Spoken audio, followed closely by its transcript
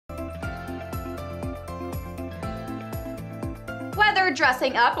Whether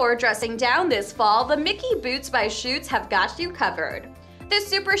dressing up or dressing down this fall, the Mikki Boots by Schutz have got you covered. This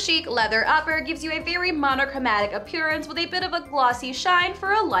super chic leather upper gives you a very monochromatic appearance with a bit of a glossy shine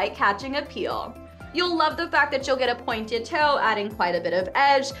for a light catching appeal. You'll love the fact that you'll get a pointed toe, adding quite a bit of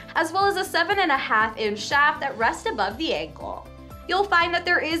edge, as well as a 7.5-inch shaft that rests above the ankle. You'll find that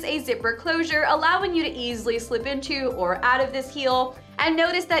there is a zipper closure allowing you to easily slip into or out of this heel, and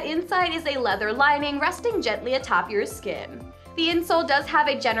notice that inside is a leather lining resting gently atop your skin. The insole does have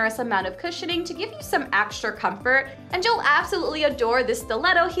a generous amount of cushioning to give you some extra comfort, and you'll absolutely adore this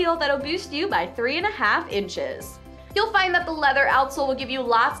stiletto heel that'll boost you by 3.5 inches. You'll find that the leather outsole will give you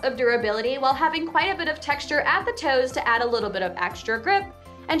lots of durability while having quite a bit of texture at the toes to add a little bit of extra grip,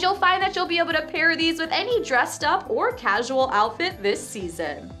 and you'll find that you'll be able to pair these with any dressed up or casual outfit this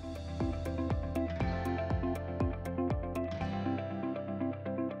season.